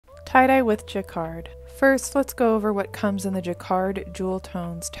Tie-dye with Jacquard. First, let's go over what comes in the Jacquard Jewel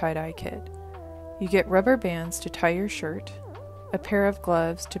Tones tie-dye kit. You get rubber bands to tie your shirt, a pair of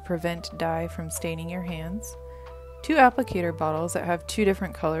gloves to prevent dye from staining your hands, 2 applicator bottles that have 2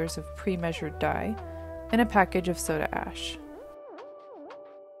 different colors of pre-measured dye, and a package of soda ash.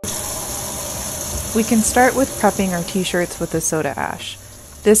 We can start with prepping our t-shirts with the soda ash.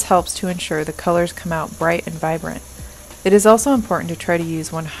 This helps to ensure the colors come out bright and vibrant. It is also important to try to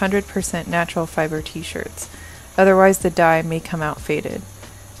use 100% natural fiber t-shirts, otherwise the dye may come out faded.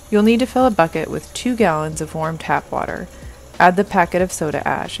 You'll need to fill a bucket with 2 gallons of warm tap water. Add the packet of soda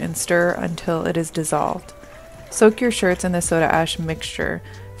ash and stir until it is dissolved. Soak your shirts in the soda ash mixture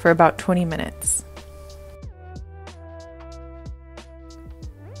for about 20 minutes.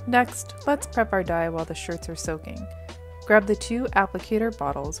 Next, let's prep our dye while the shirts are soaking. Grab the 2 applicator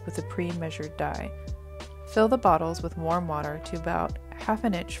bottles with the pre-measured dye. Fill the bottles with warm water to about ½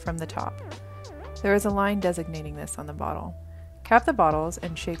 an inch from the top. There is a line designating this on the bottle. Cap the bottles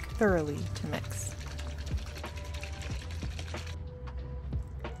and shake thoroughly to mix.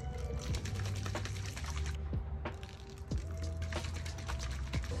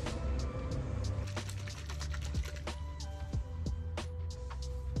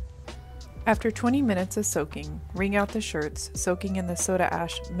 After 20 minutes of soaking, wring out the shirts, soaking in the soda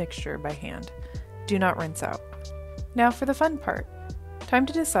ash mixture by hand. Do not rinse out. Now for the fun part. Time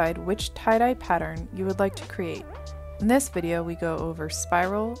to decide which tie-dye pattern you would like to create. In this video, we go over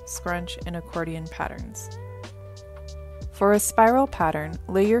spiral, scrunch, and accordion patterns. For a spiral pattern,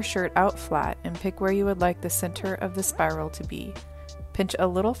 lay your shirt out flat and pick where you would like the center of the spiral to be. Pinch a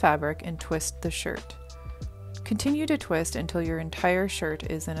little fabric and twist the shirt. Continue to twist until your entire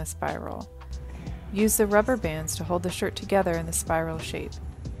shirt is in a spiral. Use the rubber bands to hold the shirt together in the spiral shape.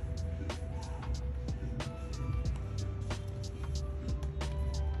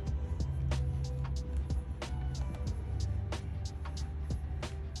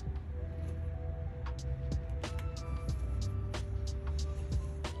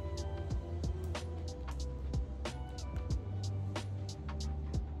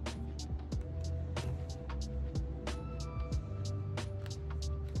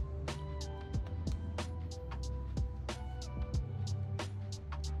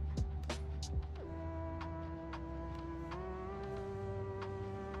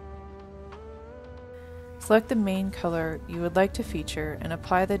 Select the main color you would like to feature and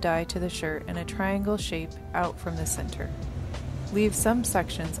apply the dye to the shirt in a triangle shape out from the center. Leave some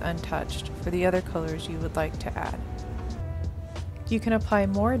sections untouched for the other colors you would like to add. You can apply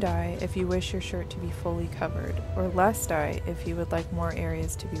more dye if you wish your shirt to be fully covered, or less dye if you would like more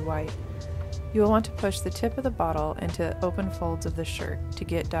areas to be white. You will want to push the tip of the bottle into open folds of the shirt to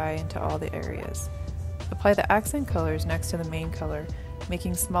get dye into all the areas. Apply the accent colors next to the main color,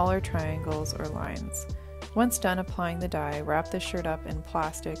 making smaller triangles or lines. Once done applying the dye, wrap the shirt up in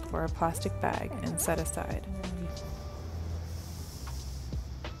plastic or a plastic bag and set aside.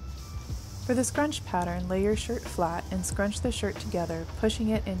 For the scrunch pattern, lay your shirt flat and scrunch the shirt together, pushing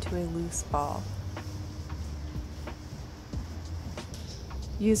it into a loose ball.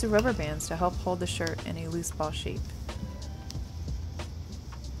 Use the rubber bands to help hold the shirt in a loose ball shape.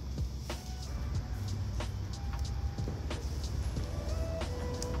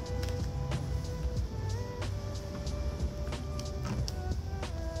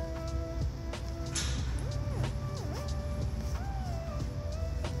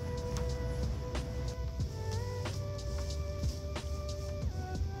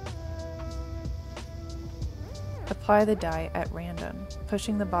 Apply the dye at random,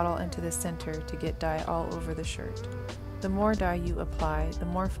 pushing the bottle into the center to get dye all over the shirt. The more dye you apply, the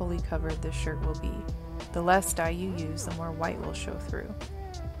more fully covered the shirt will be. The less dye you use, the more white will show through.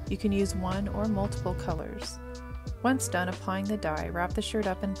 You can use one or multiple colors. Once done applying the dye, wrap the shirt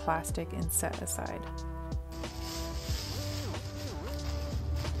up in plastic and set aside.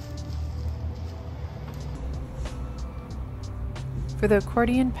 For the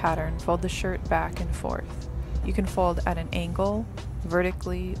accordion pattern, fold the shirt back and forth. You can fold at an angle,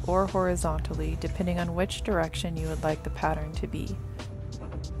 vertically, or horizontally, depending on which direction you would like the pattern to be.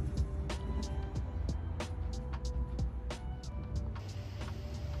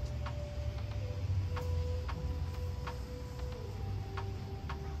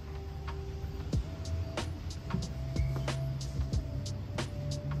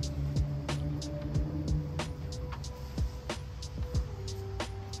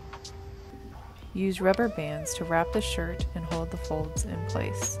 Use rubber bands to wrap the shirt and hold the folds in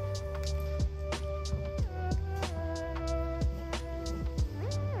place.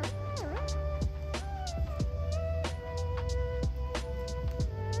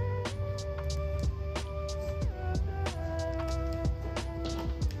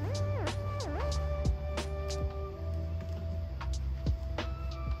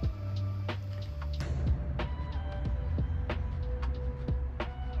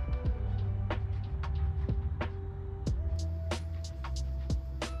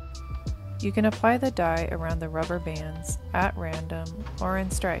 You can apply the dye around the rubber bands, at random, or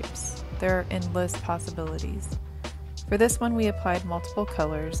in stripes. There are endless possibilities. For this one, we applied multiple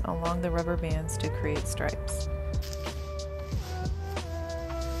colors along the rubber bands to create stripes.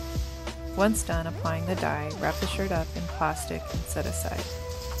 Once done applying the dye, wrap the shirt up in plastic and set aside.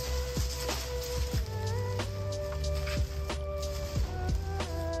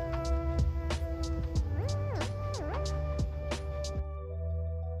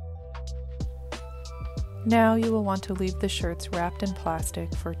 Now you will want to leave the shirts wrapped in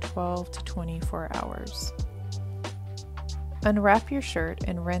plastic for 12 to 24 hours. Unwrap your shirt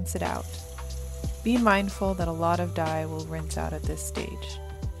and rinse it out. Be mindful that a lot of dye will rinse out at this stage.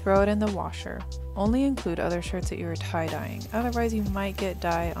 Throw it in the washer. Only include other shirts that you are tie-dyeing, otherwise you might get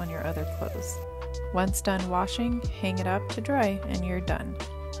dye on your other clothes. Once done washing, hang it up to dry and you're done.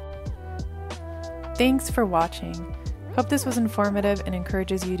 Thanks for watching. Hope this was informative and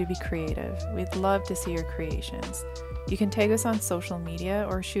encourages you to be creative. We'd love to see your creations. You can tag us on social media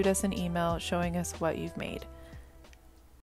or shoot us an email showing us what you've made.